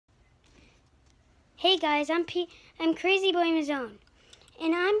Hey guys, I'm Crazy Boy Mazone,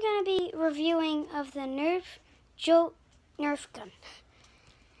 and I'm gonna be reviewing of the Nerf Jolt Nerf gun.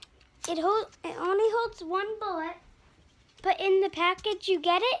 It only holds one bullet, but in the package you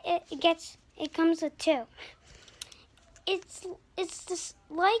get it comes with two. It's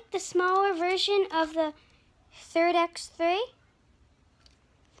like the smaller version of the third X3.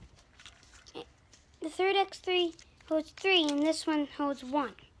 The third X3 holds 3, and this one holds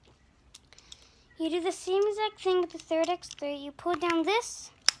 1. You do the same exact thing with the third X3. You pull down this,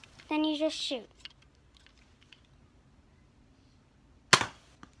 then you just shoot.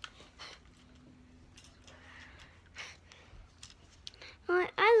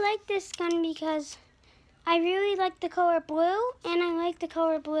 I like this gun because I really like the color blue, and I like the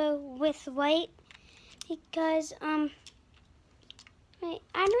color blue with white because I don't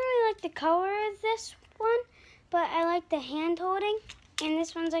really like the color of this one, but I like the hand holding, and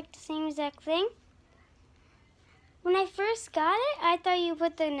this one's like the same exact thing. When I first got it, I thought you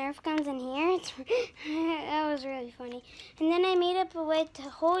put the Nerf guns in here. That was really funny. And then I made up a way to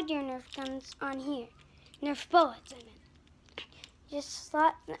hold your Nerf guns on here. Nerf bullets, I meant. Just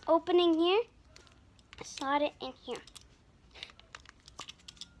slot the opening here, slot it in here.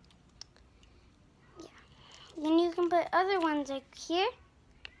 Yeah. Then you can put other ones like here.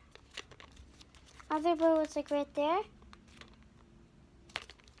 Other bullets like right there.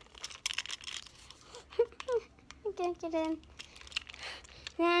 Can't get in.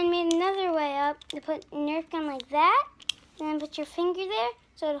 Then I made another way up to put a Nerf gun like that, and then put your finger there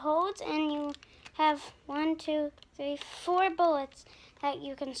so it holds, and you have 1, 2, 3, 4 bullets that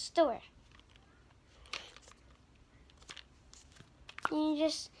you can store. And you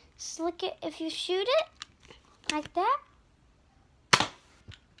just slick it. If you shoot it like that,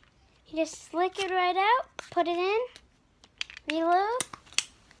 you just slick it right out, put it in, reload.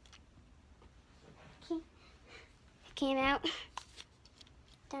 Came out.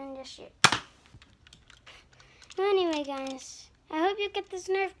 Then just shoot. Anyway, guys, I hope you get this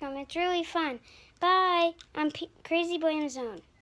Nerf gun. It's really fun. Bye. I'm Crazy Boy Mazone.